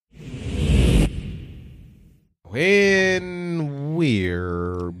When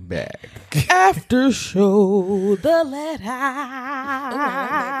we're back. After show, the let out.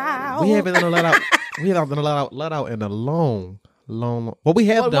 We haven't done a let out. We haven't done a let out in a long. Well, we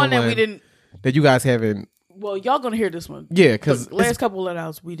have done one that we didn't. That you guys haven't. Well, y'all gonna hear this one. Yeah, because last couple let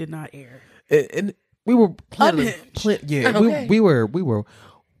outs we did not air. And we were planning. Okay. We were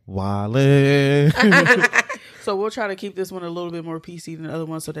wildin'. So we'll try to keep this one a little bit more PC than the other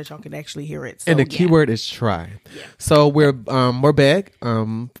one so that y'all can actually hear it. So, and the keyword is try. Yeah. So we're back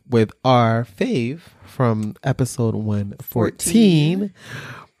with our fave from episode 114.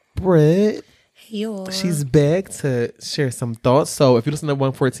 Brit. She's back to share some thoughts. So if you listen to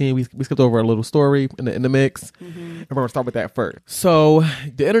 114, we skipped over a little story in the mix. Mm-hmm. And we're going to start with that first. So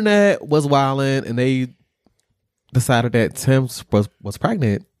the internet was wilding and they decided that Tim was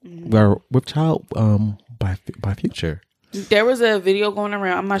pregnant with child by Future. There was a video going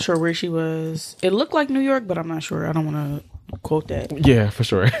around. I'm not sure where she was. It looked like New York, but I'm not sure. I don't want to quote that. Yeah, for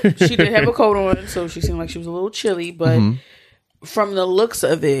sure. She did have a coat on, so she seemed like she was a little chilly. But from the looks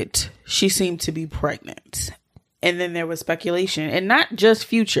of it, she seemed to be pregnant. And then there was speculation, and not just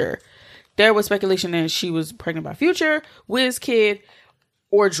Future. There was speculation that she was pregnant by Future, Wizkid,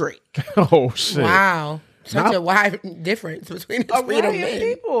 or Drake. Oh, shit. Wow. Such a wide difference between the three of them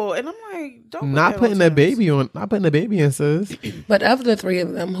people, and I'm like, don't not putting the baby in, sis. But of the three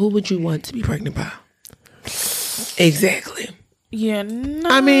of them, who would you want to be pregnant by? Exactly. Yeah, no.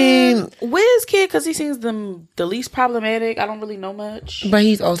 I mean, Wizkid, because he seems the least problematic. I don't really know much, but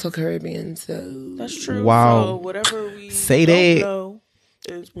he's also Caribbean, so that's true. Wow. So whatever we say don't that. know,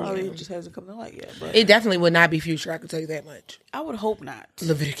 it probably just hasn't come to light yet. But it definitely would not be Future. I can tell you that much. I would hope not.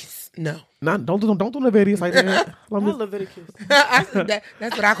 Leviticus. No. Don't do Leviticus like that. Not Leviticus.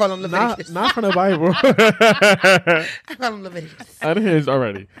 That's what I call him, Leviticus. Not from the Bible. I call him Leviticus. Unhinged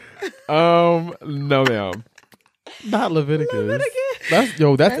already. No, ma'am. Not Leviticus.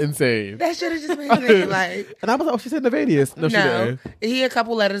 That's insane. That should have just made me like. And I was like, oh, she said Leviticus. No, she didn't. He had a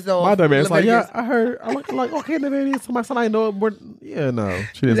couple letters though. My dumb ass like, yeah, I heard. I'm like, okay, Leviticus. So my son, I know it more. Yeah, no,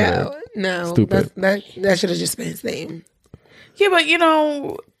 she didn't say that. No, stupid. That should have just been his name. Yeah, but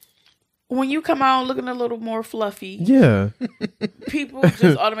when you come out looking a little more fluffy, people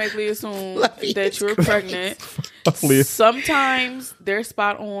just automatically assume that you're pregnant. Sometimes they're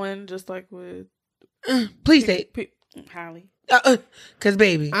spot on, just like with please say Holly. Cause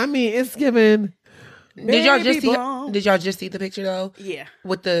baby, I mean, it's given. Did y'all just see the picture though? Yeah,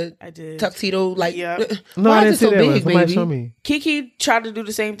 with the I did tuxedo like. No, I didn't see so that. Big, somebody show me. Kiki tried to do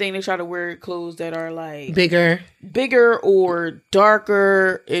the same thing. They try to wear clothes that are like bigger or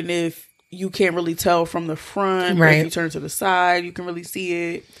darker, and if you can't really tell from the front, right? If you turn to the side, you can really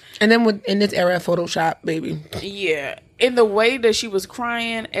see it. And then in this era of Photoshop, baby. Yeah. In the way that she was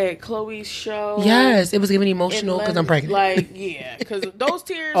crying at Chloe's show. Yes, it was giving emotional because I'm pregnant. Like, yeah. Because those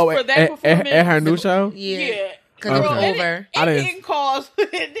tears for that performance. At her new show? Yeah. Because it was over. It didn't cause.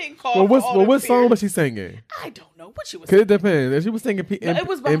 Well, what song was she singing? I don't know what she was singing. Because it depends. She was singing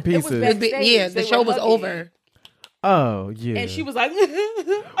in pieces. The show was over. Oh, yeah. And she was like.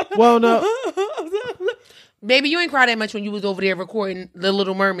 Well, no. Baby, you ain't cry that much when you was over there recording The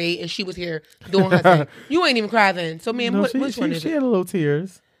Little Mermaid and she was here doing her thing. You ain't even cry then. So, man, which one is it? She had a little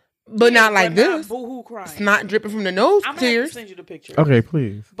tears. But not like this. Boo-hoo crying. It's not dripping from the nose. I'm tears. going to send you the picture. Okay,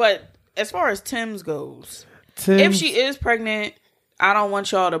 please. But as far as Tim's goes, if she is pregnant, I don't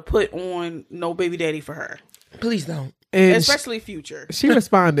want y'all to put on no baby daddy for her. Please don't. And especially Future. She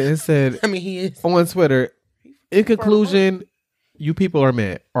responded and said, I mean, he is. On Twitter, in conclusion, you people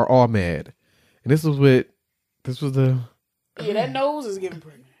are all mad. And this was the... Yeah, that nose is getting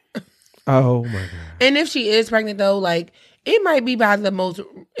pregnant. Oh, my God. And if she is pregnant, though, like, it might be by the most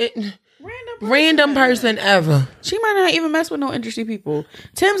random person ever. She might not even mess with no interesting people.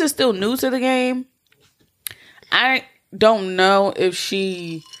 Tim's is still new to the game. I don't know if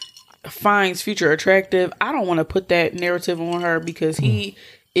she finds Future attractive. I don't want to put that narrative on her because he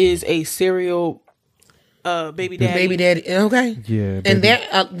is a serial baby daddy. Baby daddy, okay. Yeah. And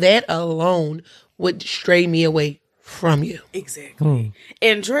that alone would stray me away from you. Exactly.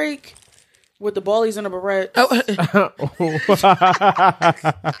 And Drake with the ballies and the barrette. Oh.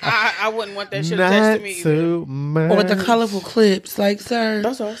 I wouldn't want that shit attached to me. Or with the colorful clips, like, sir.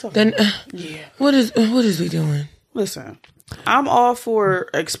 That's all. Then, yeah. What is we doing? Listen, I'm all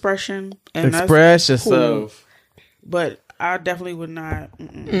for expression and express that's yourself, cool, but I definitely would not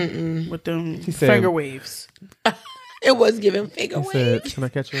with them finger waves. It was giving finger waves. Can I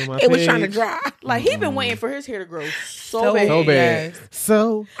catch you on my It was trying to dry. Like he been waiting for his hair to grow so bad. Yes.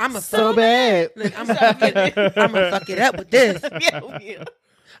 So I'm bad. I'm gonna fuck it up with this. Yeah.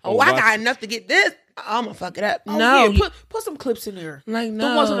 Oh, I got enough to get this I'm gonna fuck it up. Oh, no, yeah, put some clips in there. Like no,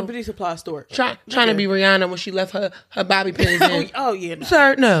 the ones on the beauty supply store. Trying to be Rihanna when she left her bobby pins in. Oh yeah, no.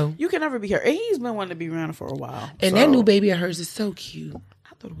 Sir, no. You can never be her. And he's been wanting to be Rihanna for a while. And that new baby of hers is so cute. I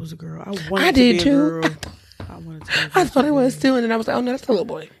thought it was a girl. I did too. I thought it was too, and then I was like, oh no, that's a little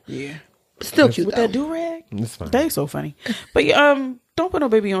boy. Yeah, still cute with though. that do rag. It's fine. They so funny. But don't put no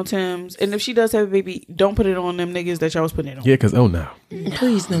baby on Tim's. And if she does have a baby, don't put it on them niggas that y'all was putting it on. Yeah, because no.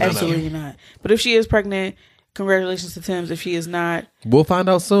 Please no. Absolutely not. But if she is pregnant, congratulations to Tim's. If she is not, we'll find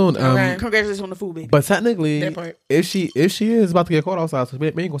out soon. congratulations on the food baby. But technically, if she is about to get caught outside, so we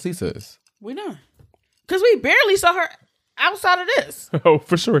ain't gonna see sis. We not. Because we barely saw her outside of this. Oh,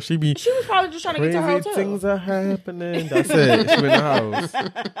 for sure. She was probably just trying to get to her hotel. Things are happening. That's it. She in the house.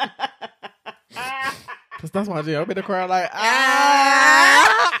 That's my jam. I'm in the crowd like, that's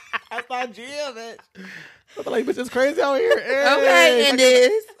my jam, bitch. I feel like, bitch, it's crazy out here. Hey, okay, it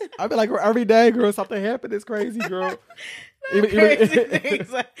is. I be like, every day, girl, something happened. It's crazy, girl. Crazy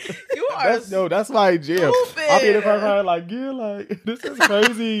things. Like, you are that's my jam. stupid. I'll be in the crowd like, yeah, like, this is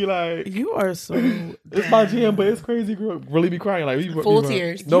crazy. Like, you are so it's my jam, but it's crazy, girl. Really be crying. Like, full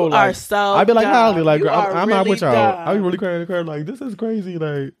tears. No, you like, are so I be like, Holly, like, girl, I'm really not with y'all. dumb. I be really crying in the crowd like, this is crazy.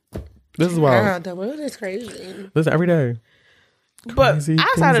 Like, this is wild. The world is crazy. Listen, every day. But Crazy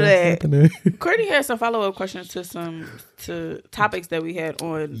outside of that, happening. Courtney had some follow-up questions to topics that we had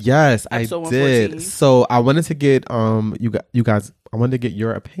on. Yes, I did. 114. So I wanted to get you guys. I wanted to get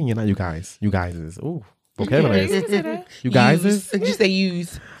your opinion, not you guys. You guys is vocabulary. Yeah, you can say that. You guys is. Just say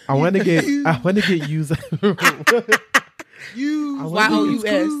use. I want to get. I want to get use. YOUS.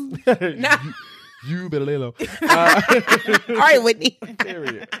 Nah. You better lay low. All right, Whitney.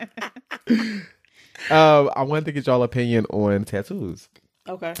 Period. I wanted to get y'all opinion on tattoos.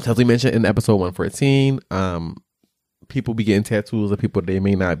 Okay. So as we mentioned in episode 114, people be getting tattoos of people they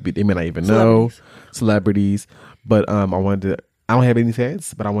may not even know, celebrities. But I don't have any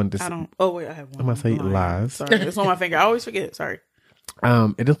tats, but I wanted to. I don't. Oh wait, I have one. I'm gonna say lies. Sorry, it's on my finger. I always forget. Sorry.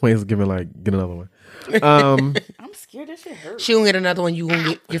 At this point, it's giving get another one. I'm scared that shit hurts. She gonna get another one. You gonna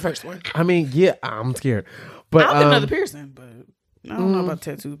get your first one. I mean, yeah, I'm scared, but I'll get another piercing, but I don't know about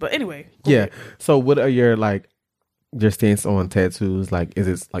tattoos. But anyway, yeah. So, what are your stance on tattoos? Like, is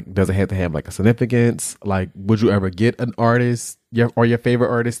it does it have to have a significance? Like, would you ever get an artist or your favorite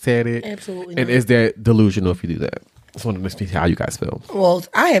artist tatted? Absolutely. And not. is that delusional if you do that? Just wanted to see how you guys feel. Well,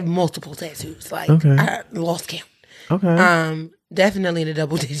 I have multiple tattoos. Okay. I lost count. Okay. Definitely in the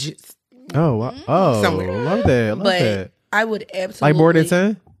double digits. Oh, wow. Oh, somewhere. Love that. Love that. I would absolutely more than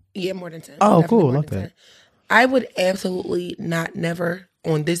 10. Yeah, more than 10. Oh, Definitely cool. Love that. 10. I would absolutely never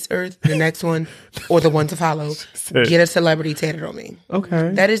on this earth, the next one, or the one to follow, get a celebrity tatted on me.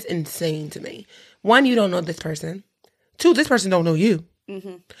 Okay. That is insane to me. One, you don't know this person. Two, this person don't know you.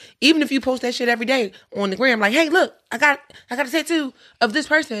 Mm-hmm. Even if you post that shit every day on the gram, like, hey, look, I got a tattoo of this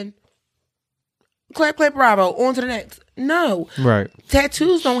person. Clap, clap, bravo. On to the next. No. Right.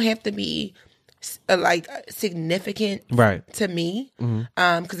 Tattoos don't have to be significant to me.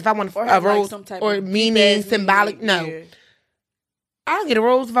 Mm-hmm. Because if I want a rose or meaning, symbolic, no. Yeah. I'll get a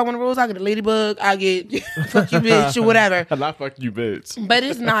rose if I want a rose. I'll get a ladybug. I'll get fuck you bitch or whatever. I not fuck you bitch. But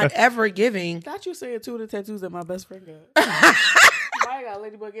it's not ever giving. Thought you said two of the tattoos that my best friend got. I got a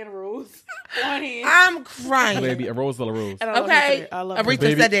ladybug and a rose. I'm crying. Baby, a rose is a rose. Okay. I love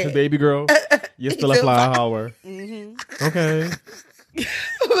Aretha said that. Baby girl, you're still a fly hour. Mm-hmm. Okay.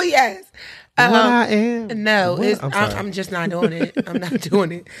 But yes. I am. No, I'm just not doing it. I'm not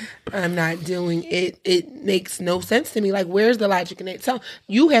doing it. I'm not doing it. It makes no sense to me. Like, where's the logic in it? So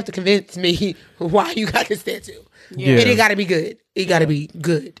you have to convince me why you got this tattoo. Yeah. And it got to be good. It got to be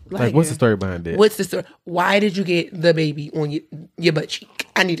good. Like, what's the story behind it? What's the story? Why did you get the baby on your butt cheek?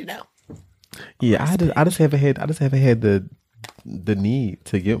 I need to know. Yeah, I just haven't had the need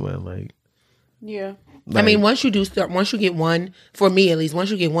to get one. Like, yeah. I mean, once you get one, for me at least, once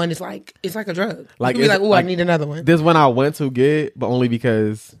you get one, it's like a drug. Like, you be like, oh, I need another one. This one I went to get, but only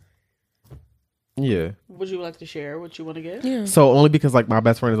because, yeah. Would you like to share what you want to get? Yeah. So only because my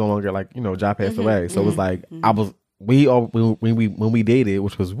best friend is no longer Jai passed away. So it was like when we dated,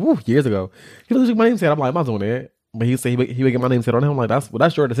 which was years ago. He looked at my name said, I'm like, I'm not doing that. But he said he would get my name said on him. I'm like,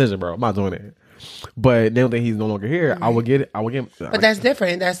 that's your decision, bro. I'm not doing it. But now that he's no longer here, I would get it. But that's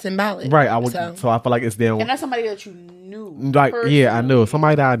different. That's symbolic, right? I would. So I feel like it's them. And that's somebody that you knew. Like, yeah, I knew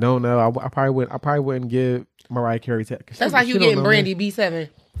somebody that I don't know. I probably wouldn't give Mariah Carey. That's like you getting Brandy B7.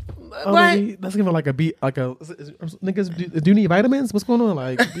 What? Let's give her like a B. Like a niggas. Do you need vitamins? What's going on?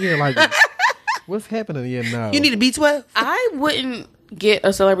 Like, yeah, like what's happening? Yeah, no. You need a B12. I wouldn't get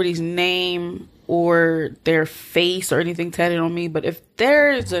a celebrity's name or their face or anything tatted on me, but if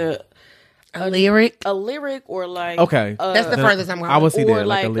there's a a lyric, or like okay, that's the furthest I'm going. I would see or that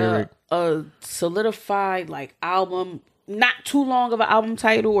like a lyric, a solidified like album, not too long of an album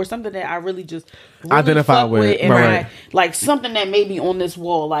title, or something that I really just really identify with, and right. like something that may be on this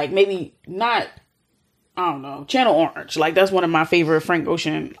wall, like maybe not. I don't know, Channel Orange. Like that's one of my favorite Frank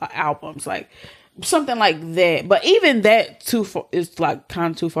Ocean albums. Like something like that. But even that is like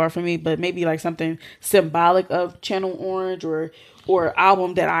kind of too far for me. But maybe like something symbolic of Channel Orange or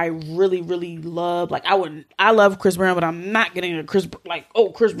album that I really, really love. Like I love Chris Brown, but I'm not getting a Chris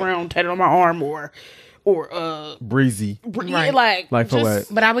Brown tatted on my arm or breezy. Right. Like for what?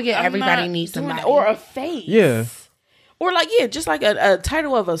 But I would get Everybody Needs Somebody or a face. Yeah. Or like, yeah, just like a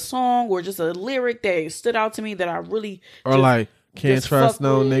title of a song or just a lyric that stood out to me that I really or just, like can't trust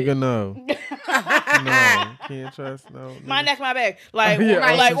no nigga, no. No, can't trust no nigga. My neck, my back. Like,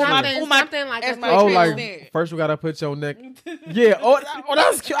 something like first you gotta put your neck. Yeah,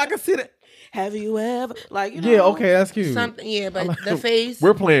 that's cute. I can see that. Have you ever Yeah, okay, that's cute. Something, yeah, but the face.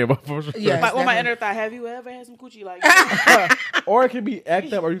 We're playing, but for sure. Yes, like on my inner thigh. Have you ever had some coochie like? Or it can be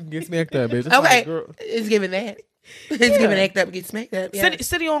act up, or you can get smacked up, bitch. It's okay, like, it's giving that. It's giving act up, get smacked up. Yeah.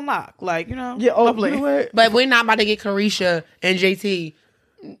 City on lock, like Yeah, you know what? But we're not about to get Carisha and JT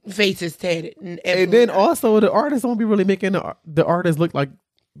faces tatted. And then also the artists don't be really making the artists look like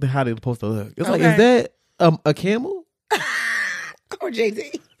how they're supposed to look. It's like, is that a camel or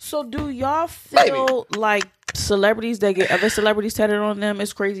JT? So do y'all feel like celebrities that get other celebrities tatted on them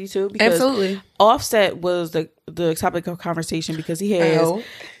is crazy too? Because absolutely. Offset was the topic of conversation because he has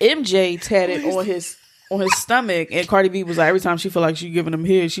MJ tatted on his stomach, and Cardi B was like, every time she feel like she giving him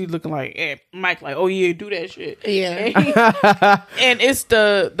head, she looking like Mike, like, oh yeah, do that shit. Yeah. And it's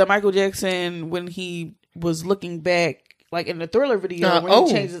the Michael Jackson when he was looking back, like in the Thriller video when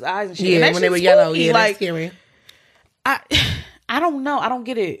he changed his eyes and shit. Yeah, and when they were yellow. Yeah, like, that's scary. I don't know. I don't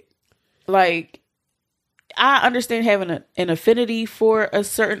get it. Like, I understand having an affinity for a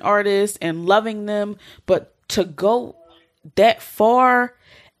certain artist and loving them, but to go that far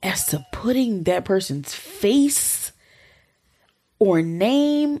as to putting that person's face or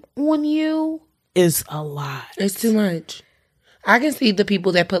name on you is a lot. It's too much. I can see the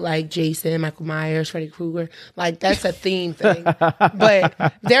people that put like Jason, Michael Myers, Freddy Krueger. Like that's a theme thing.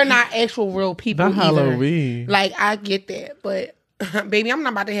 But they're not actual real people not either. Halloween. Like I get that. But baby, I'm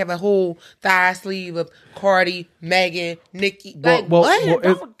not about to have a whole thigh sleeve of Cardi, Megan, Nicki. Like what?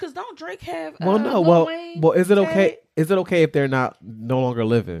 Because don't Drake have well, is it okay? Is it okay if they're no longer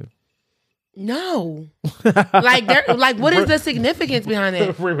living? No. Like they're like, what is the significance behind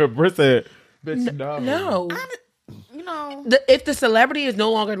that? Brit said, bitch, no. You know, if the celebrity is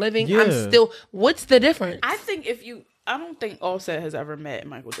no longer living, I'm still. What's the difference? I think I don't think Offset has ever met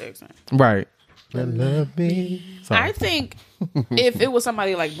Michael Jackson. Right. Love me. Sorry. I think if it was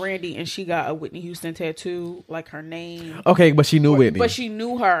somebody like Brandy and she got a Whitney Houston tattoo, like her name. Okay, but she knew Whitney. But she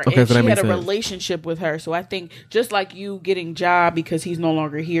knew her, okay, and so she had a sense. relationship with her. So I think just like you getting job because he's no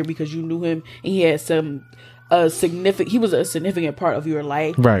longer here because you knew him and he had he was a significant part of your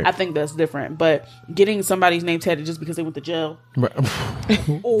life. Right. I think that's different. But getting somebody's name tatted just because they went to jail. Right.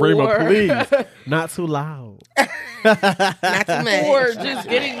 Rima, please. Not too loud. Not too much. Or just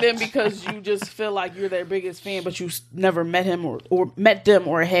getting them because you just feel like you're their biggest fan, but you never met him or met them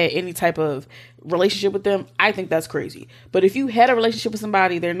or had any type of relationship with them. I think that's crazy. But if you had a relationship with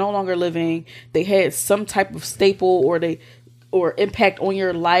somebody, they're no longer living, they had some type of staple or impact on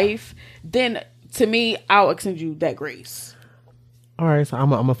your life, then to me, I'll extend you that grace. All right, so I'm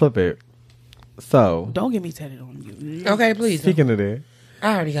gonna flip it. So don't get me tatted on you. Okay, please. Speaking of that,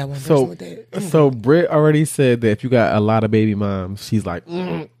 I already got one person with that. So Brit already said that if you got a lot of baby moms, she's like,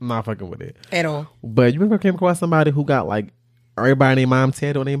 not fucking with it at all. But you ever came across somebody who got like everybody and their mom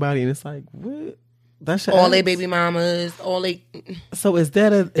tatted on anybody, and it's like, what? That's all their baby mamas, all they. So is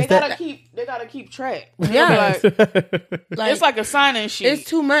that they gotta keep track. Yeah, like, it's like a sign-in sheet. It's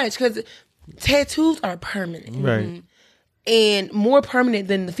too much because tattoos are permanent, right? And more permanent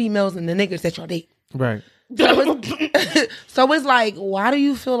than the females and the niggas that y'all date, right? So it's like, why do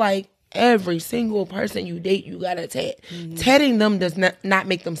you feel like every single person you date you got a tat? Tatting them does not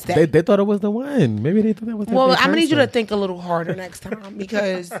make them stay. They thought it was the one. Maybe they thought that was the well. I'm gonna need you to think a little harder next time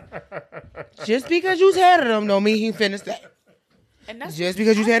because just because you tatted them don't mean he finna stay. And that's just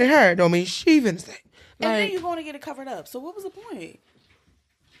because you tatted her don't mean she finna stay. And then you're going to get it covered up. So what was the point?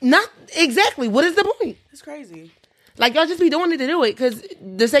 Not exactly. What is the point? It's crazy. Like y'all just be doing it to do it because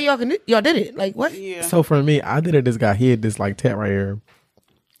to say y'all did it. Like what? Yeah. So for me, I did it. This guy, he had this like tat right here.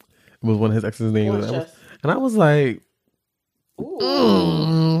 It was one of his ex's names, and I was like,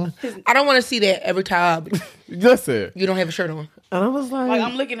 I don't want to see that every time Listen. You don't have a shirt on. And I was like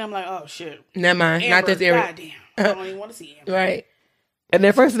I'm looking at him like, oh shit. Never mind. Amber, not this area. Goddamn. I don't even want to see Amber. Right. And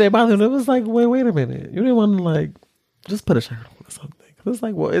at first they bothered him. It was like, wait a minute. You didn't want to like just put a shirt on or something. It's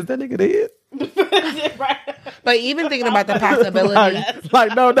like, well, is that nigga dead? Right. But even thinking about the possibility,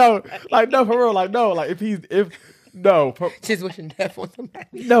 no, for real, no, just wishing death on somebody.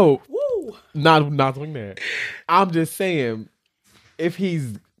 No, Woo. not doing that. I'm just saying, if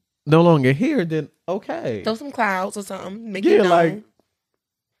he's no longer here, then okay. Throw some clouds or something. Make Yeah, it known. like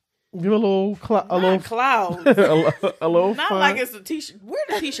give a little cloud. a little Not fun. like it's a t-shirt. Wear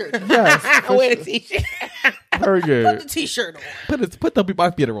the t-shirt. Yes, Wear the t-shirt. very Put good. the t-shirt on. Put the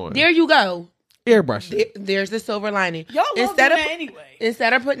wife beater on. There you go. Airbrush it. There's the silver lining. Y'all love that anyway.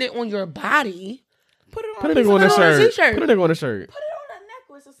 Instead of putting it on your body, Put it on. Put a nigga on the it on a shirt. t-shirt. Put a nigga on the shirt. Put it on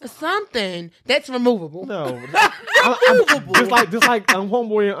a necklace or something. something that's removable. No, just like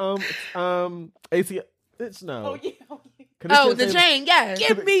homeboy AC. It's no. Oh yeah. Oh, the chain, yes.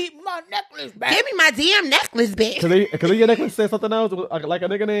 Give me my necklace back. Give me my damn necklace back. Cause your necklace said something else, like a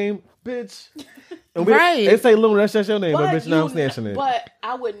nigga name, bitch. And Right. They say Luna, that's just your name, but bitch, now I'm you snatching it. But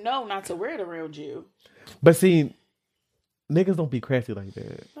I would know not to wear it around you. But see, niggas don't be crafty like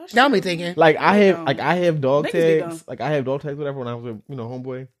that. Don't be thinking. Like I have dog Niggas be dumb. tags. Like I have dog tags, whatever. When I was with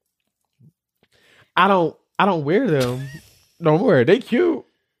homeboy, I don't wear them. Don't wear. They cute.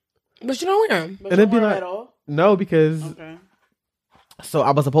 But you don't wear them. But And you it'd be wear like- at all? No, because Okay. so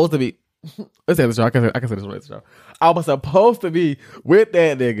I was supposed to be. Let's say this show. I can say this right show. I was supposed to be with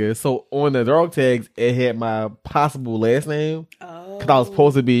that nigga. So on the dog tags, it had my possible last name because I was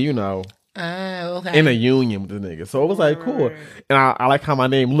supposed to be, Oh, okay. in a union with the nigga. So it was like cool, and I like how my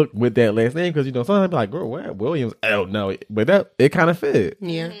name looked with that last name because sometimes I be like, girl, what Williams? Oh no, but that it kind of fit.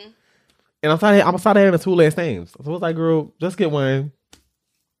 Yeah. Mm-hmm. And I'm started having the two last names. So it was like, girl, just get one.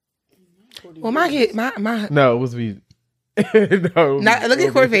 Well, my kid, my No, it was me. No, Not- look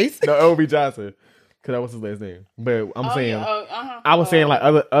at Corey's face. No, it would be Johnson because that was his last name. But I'm saying, uh-huh. I was saying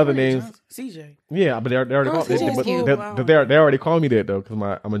like other names. CJ. Yeah, but they already Oh, called CJ's but cute. they already called me that though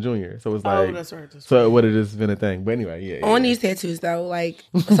because I'm a junior. So it's like, That's right. so it would have just been a thing. But anyway, yeah. on these tattoos though, like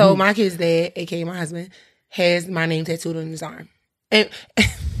so my kid's dad, aka my husband, has my name tattooed on his arm. And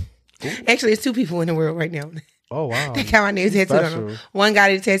actually it's two people in the world right now. Oh wow, That got my name tattooed on special. them. One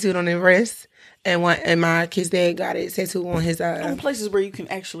got it tattooed on his wrist, and my kid's dad got it tattooed on his On places where you can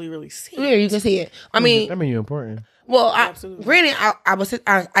actually really see. Yeah, you can see it. I mean, you're important. well, Absolutely. granted,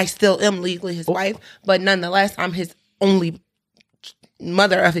 I still am legally his wife, but nonetheless, I'm his only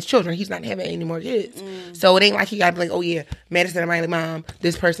mother of his children. He's not having any more kids, so it ain't like he got to be like, oh yeah, Madison, my mom,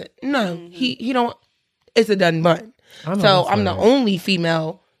 this person. No, he don't. It's a done bun. I know So that's I'm the right. only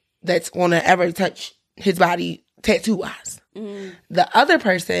female that's gonna ever touch his body tattoo wise. The other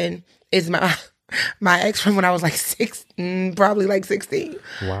person is my ex from when I was like probably like 16.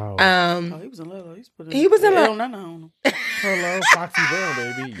 Wow. Oh, he was in love. He was in love. on him. Hello, Foxy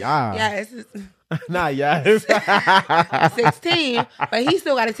Brown, baby. Yeah. Yes, Not yes. 16, but he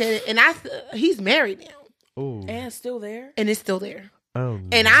still got a tattoo, and he's married now, Ooh. And still there. and it's still there. Oh,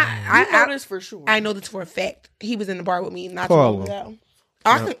 And You know I this for sure. I know this for a fact. He was in the bar with me not too Call long him. ago.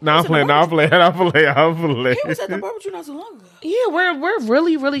 I- No, I'm playing. I'm playing. He was at the bar with you not too long ago. Yeah, we're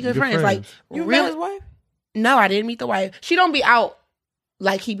really really good Good friends. Like friends. You met really, his wife? no, I didn't meet the wife. She don't be out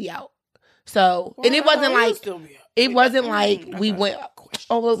like he be out. So and it wasn't like it wasn't like we went.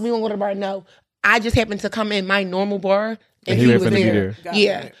 Oh, well, we won't go to the bar. No, I just happened to come in my normal bar and he was happened to be there. Got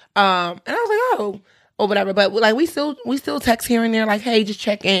Yeah. it. And I was like, oh, whatever. But like we still text here and there, like, hey, just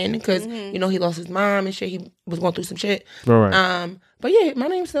check in because he lost his mom and shit. He was going through some shit. All right. But yeah, my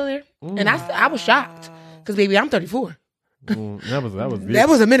name's still there, and I was shocked because baby, I'm 34. That was That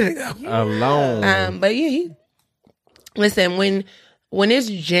was a minute ago. alone. But yeah, listen, when it's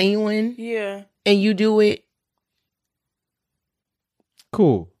genuine Yeah. and you do it,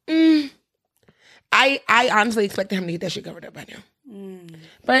 Cool. I honestly expected him to get that shit covered up by now.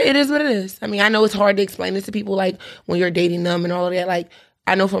 But it is what it is. I mean, I know it's hard to explain this to people, like when you're dating them and all of that. Like,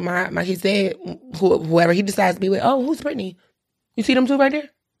 I know for my kid's dad, whoever he decides to be with, oh, who's Brittany? You see them two right there?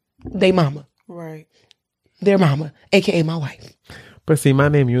 They mama. Right. Their mama, aka my wife. But see, my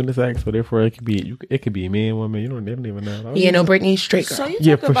name unisex, so therefore it could be man, woman. They don't even know. Yeah, no, Brittany, straight girl. So you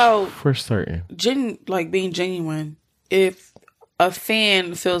Yeah, talk about for certain. being genuine. If a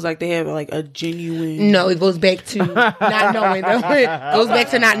fan feels like they have like a genuine. No, it goes back to not knowing them. It goes back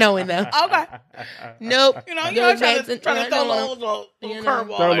to not knowing them. Okay. Nope. You know, Goes trying back to throw a little You know.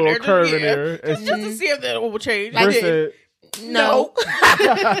 curveball Throw a in little there. curve just, in there. Just to see if that will change. Like- I did. No.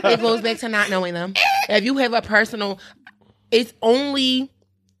 It goes back to not knowing them. If you have a personal, it's only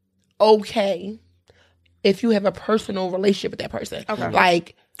okay if you have a personal relationship with that person. Okay.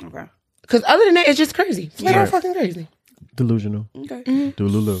 Like, okay. Because other than that, it's just crazy. Flat out fucking crazy. Delusional. Okay.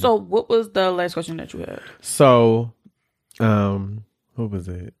 Delulu. So what was the last question that you had? So, what was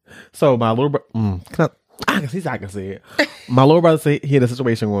it? So my little brother, I can say it. My little brother said he had a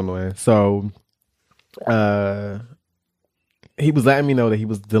situation going on. So, he was letting me know that he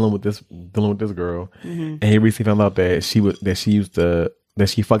was dealing with this girl, and he recently found out that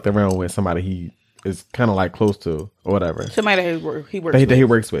she fucked around with somebody he is kind of like close to or whatever. Somebody that he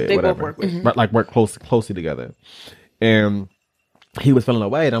works with. They whatever. both work with, but like work closely together. And he was feeling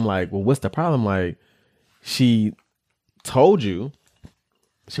away, and I'm like, well, what's the problem? Like, she told you,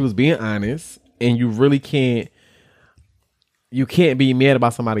 she was being honest, and you really can't be mad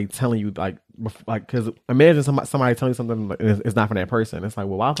about somebody telling you like because imagine somebody telling you something like, it's not from that person. It's like,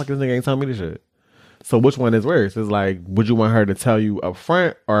 well, why the fuck this nigga ain't telling me this shit? So which one is worse? It's like, would you want her to tell you up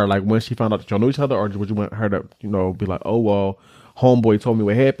front, or like when she found out that y'all know each other, or would you want her to, be like, oh well, homeboy told me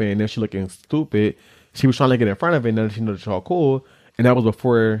what happened, and then she looking stupid. She was trying to get in front of it, and then she knew that y'all cool, and that was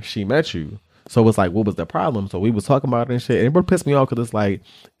before she met you. So it's like, what was the problem? So we was talking about it and shit, and it would piss me off because it's like,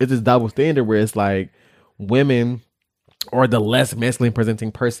 it's this double standard where it's like, women or the less masculine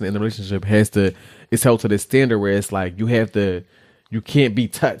presenting person in the relationship is held to this standard where it's like, you can't be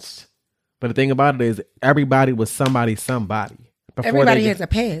touched. But the thing about it is, everybody was somebody. Everybody has a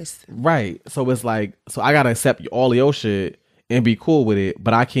past. Right. So it's like, so I gotta accept all of your shit and be cool with it,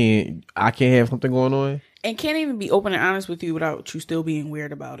 but I can't have something going on. And can't even be open and honest with you without you still being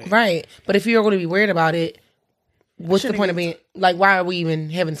weird about it. Right. But if you're going to be weird about it, what's the point of being, like, why are we even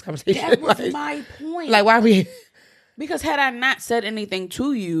having this conversation? That was my point. Like, why are we... Because had I not said anything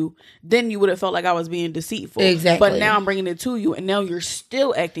to you, then you would have felt like I was being deceitful. Exactly. But now I'm bringing it to you, and now you're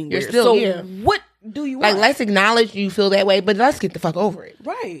still acting weird. You're still here. What do you want? Like, let's acknowledge you feel that way, but let's get the fuck over it.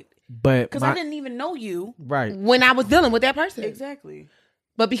 Right. But because I didn't even know you. Right. When I was dealing with that person. Exactly.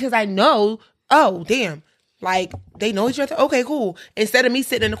 But because I know, oh, damn, like, they know each other. Okay, cool. Instead of me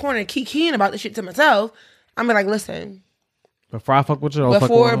sitting in the corner and keying about this shit to myself, I'm like, listen. Before I fuck with you,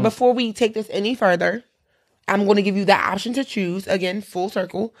 before we take this any further, I'm going to give you the option to choose. Again, full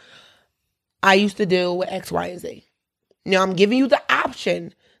circle. I used to deal with X, Y, and Z. Now I'm giving you the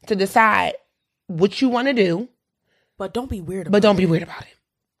option to decide what you want to do. But don't be weird about it.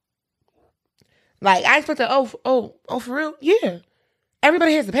 Like, I expect that, oh, for real? Yeah.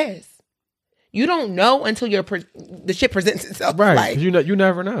 Everybody has the past. You don't know until the shit presents itself. Right. Like, you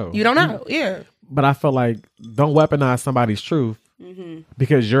never know. You don't know. Yeah. But I feel like, don't weaponize somebody's truth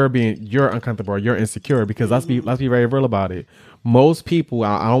because you're uncomfortable or you're insecure. Because let's be very real about it. Most people,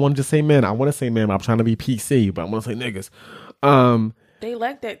 I don't want to just say men. I want to say men. But I'm trying to be PC, but I want to say niggas. They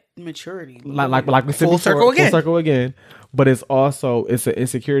lack that maturity. Like we said full before, circle again. But it's an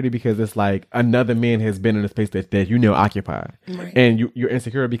insecurity because it's like another man has been in a space that you now occupy, right. And you're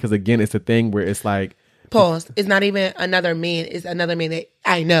insecure because again it's a thing where it's like, pause. It's not even another man. It's another man that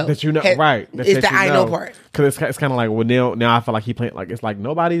I know that you know, right? It's the I know part. Because it's kind of like, well, now I feel like he playing like it's like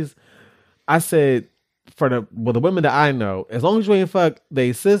nobody's. I said for the women that I know, as long as you ain't fuck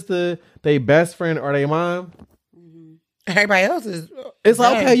they sister, they best friend, or they mom. Everybody else is. It's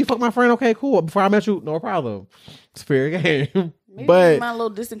like, okay, you fuck my friend, okay, cool. Before I met you, no problem. It's fair game. Maybe but my little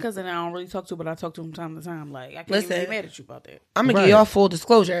distant cousin I don't really talk to, but I talk to him time to time. Like, I can't even be mad at you about that. I'm gonna give y'all full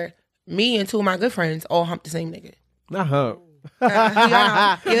disclosure. Me and two of my good friends all hump the same nigga. Not hump.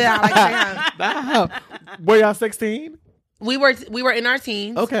 Yeah, like not hump. Were y'all 16? We were in our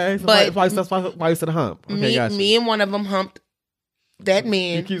teens. Okay, so but that's why you said a hump. Okay, me and one of them humped that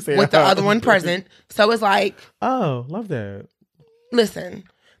man with the hump. other one present. So it's like, oh, love that. Listen,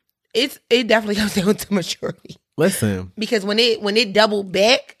 it definitely comes down to maturity. Listen, because when it doubled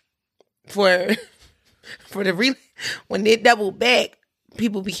back when it doubled back,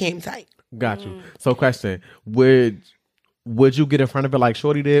 people became tight. Got you. So, question: Would you get in front of it like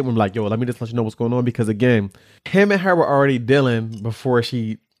Shorty did? When like, yo, let me just let you know what's going on, because again, him and her were already dealing before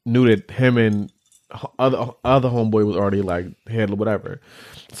she knew that him and other homeboy was already like had whatever.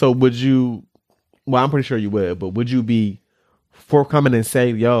 So would you? Well, I'm pretty sure you would, but would you be forthcoming and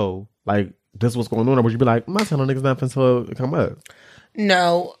say, yo, like, this is what's going on? Or would you be like, I'm not telling niggas nothing until it come up?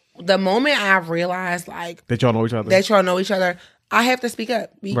 No. The moment I realized, like, that y'all know each other, I have to speak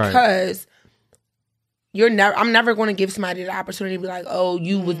up, because I'm never going to give somebody the opportunity to be like, oh,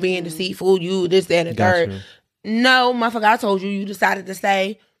 you was being deceitful, you this, that, and the third. No, motherfucker, I told you decided to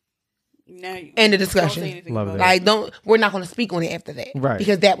stay. End of discussion. Like, we're not going to speak on it after that. Right.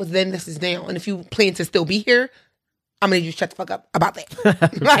 Because that was then, this is now. And if you plan to still be here, I'm going to need you to shut the fuck up about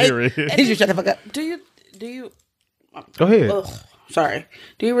that. Like, I need you to shut the fuck up. Do you? Go ahead. Ugh, sorry.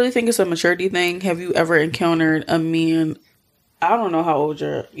 Do you really think it's a maturity thing? Have you ever encountered a man? I don't know how old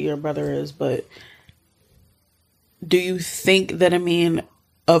your brother is, but do you think that a man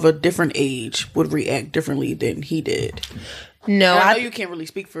of a different age would react differently than he did? No, I know you can't really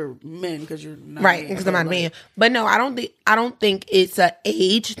speak for men because you're not right, because I'm not a man. But no, I don't think it's an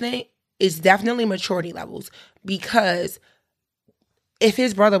age thing. It's definitely maturity levels, because if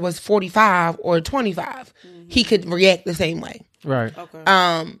his brother was 45 or 25, he could react the same way. Right. Okay.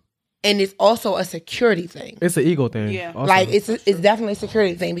 And it's also a security thing. It's an ego thing. Yeah. Also. Like it's definitely a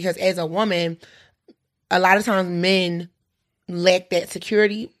security thing, because as a woman, a lot of times men lack that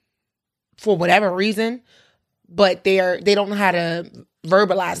security for whatever reason, but they don't know how to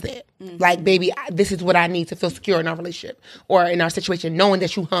verbalize that. Like, baby, this is what I need to feel secure in our relationship or in our situation, knowing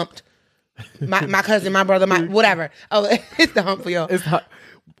that you humped my cousin, my brother, my whatever. Oh, it's the hump for y'all. Yes,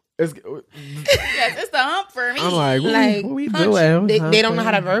 it's the hump for me. I'm like, what we doing? They don't know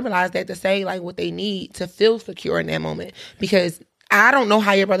how to verbalize that, to say like what they need to feel secure in that moment. Because I don't know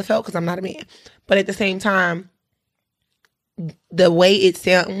how your brother felt, because I'm not a man. But at the same time, the way it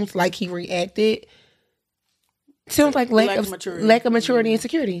sounds like he reacted sounds like lack of maturity and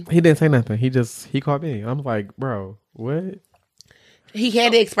security. He didn't say nothing. He called me. I'm like, bro, what? He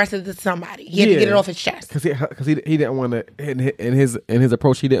had to express it to somebody. He had to get it off his chest. Because he didn't want to, in his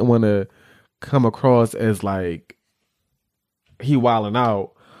approach, he didn't want to come across as like he wilding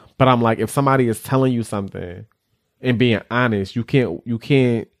out. But I'm like, if somebody is telling you something and being honest, you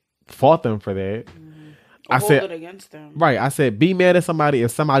can't fault them for that. I said it against them. Right. I said, be mad at somebody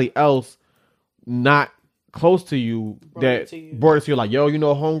if somebody else not close to you brought it to you, like, yo, you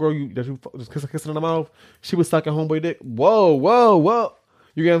know, homegirl, that you just kissing in the mouth, she was sucking homeboy dick. Whoa.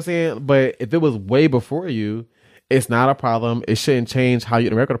 You get what I'm saying? But if it was way before you, it's not a problem. It shouldn't change how you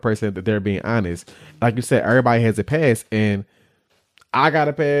interact with a person that they're being honest. Like you said, everybody has a pass, and I got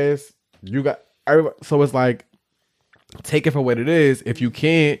a pass. You got everybody. So it's like, take it for what it is. If you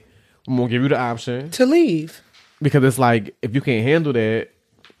can't, I'm gonna give you the option to leave, because it's like, if you can't handle that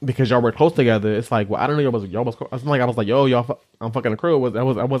because y'all were close together, it's like, well, I don't know, y'all was I was like, yo, y'all, I'm fucking a crew. I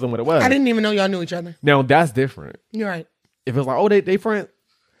wasn't what it was. I didn't even know y'all knew each other. Now that's different. You're right. If it's like, oh, they friends.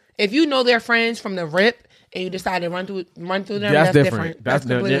 If you know they're friends from the rip and you decide to run through them, that's different. That's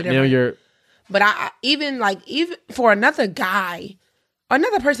completely different. Now you're. But I even for another guy,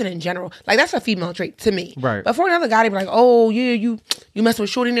 another person in general, like, that's a female trait to me. Right. But for another guy to be like, oh yeah, you mess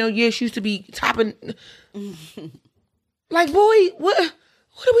with Shorty now, yeah, she used to be topping. Like, boy, what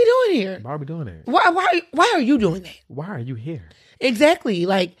are we doing here? Why are we doing that? Why are you doing that? Why are you here? Exactly.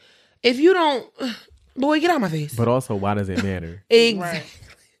 Like, if you don't, boy, get out of my face. But also, why does it matter? Exactly.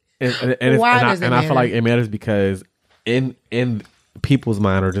 And why does it matter? I feel like it matters because in people's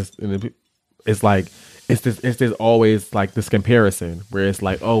mind, or just it's like it's always like this comparison where it's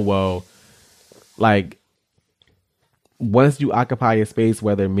like, oh well, like, once you occupy a space,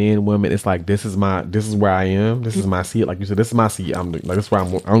 whether men, women, it's like, this is where I am. This is my seat. Like you said, this is my seat. I'm like, this is where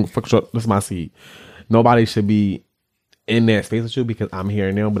I'm fuck sure, this is my seat. Nobody should be in that space with you because I'm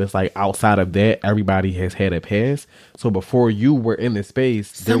here now. But it's like, outside of that, everybody has had a past. So before you were in the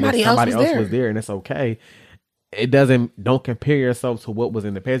space, somebody else was there, and it's okay. Don't compare yourself to what was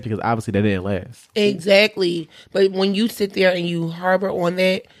in the past, because obviously that didn't last. Exactly. But when you sit there and you harbor on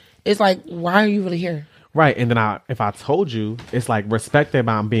that, it's like, why are you really here? Right. And then if I told you, it's like, respect that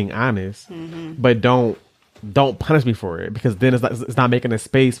I'm being honest, but don't punish me for it, because then it's not making a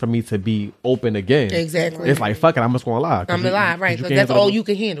space for me to be open again. Exactly. It's like, fuck it, I'm just going to lie. I'm going to lie, right? Because that's all you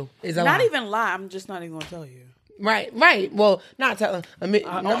can handle is a lie. Not even lie. I'm just not even going to tell you. Right. Well, not telling.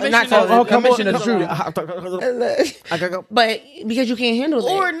 Omission of the truth. But because you can't handle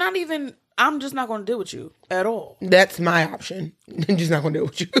that. Or not even, I'm just not going to deal with you at all. That's my option. I'm just not going to deal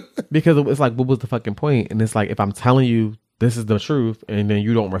with you. Because it's like, what was the fucking point? And it's like, if I'm telling you this is the truth and then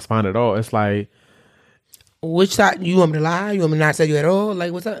you don't respond at all, it's like, which side? You want me to lie? You want me to not tell you at all?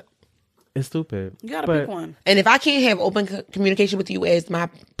 Like, what's up? It's stupid. You gotta pick one. And if I can't have open communication with you as my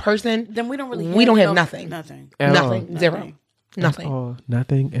person, then we don't have nothing. Nothing. Zero. Nothing.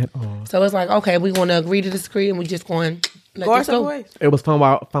 Nothing at all. So it's like, okay, we want to agree to disagree, and we just going let go this go. It was fun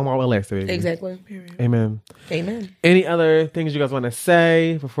while it lasted. Exactly. Period. Amen. Any other things you guys want to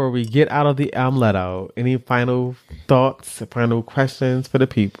say before we get out of the let out? Any final thoughts, final questions for the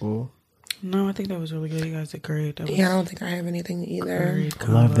people? No, I think that was really good. You guys did great. I don't think I have anything either.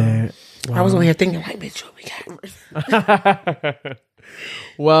 Love that. Wow. I was over here thinking, like, bitch, what we got?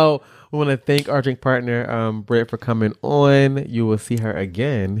 Well, we want to thank our drink partner, Brit, for coming on. You will see her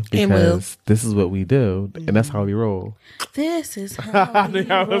again because this is what we do, and that's how we roll. This is how we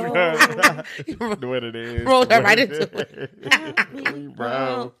roll. What it is. Roll that right into it.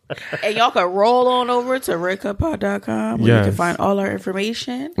 Bro. And y'all can roll on over to redcuppod.com where you can find all our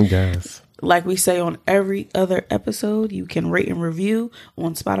information. Yes. Like we say on every other episode, you can rate and review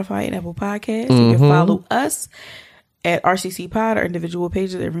on Spotify and Apple Podcasts. You can follow us at RCC Pod, our individual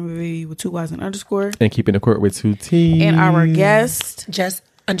pages, every movie with 2 Y's and underscore. And keeping the court with 2 T's. And our guest, just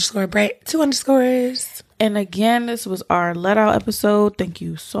 _Brit, 2 underscores. And again, this was our let out episode. Thank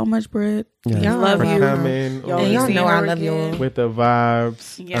you so much, Brit. Yes. We love you. Coming y'all know I love you. With the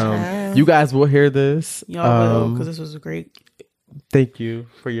vibes. Yeah. You guys will hear this. Y'all will, because this was a great. Thank you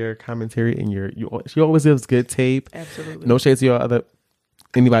for your commentary and she always gives good tape. Absolutely. No shade to your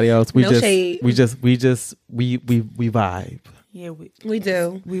anybody else. We shade. we vibe. Yeah, we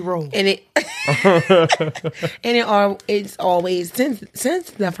do. We roll. And it's always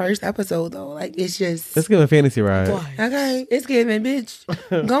since the first episode though. Like it's giving fantasy ride. Okay, it's giving,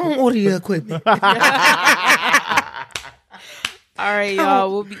 bitch. Go on, order your equipment. All right, y'all.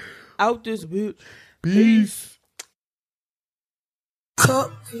 We'll be out this bitch. Peace.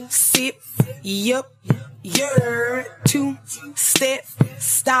 Cup, sip, yup, 2 step,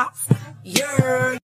 stop,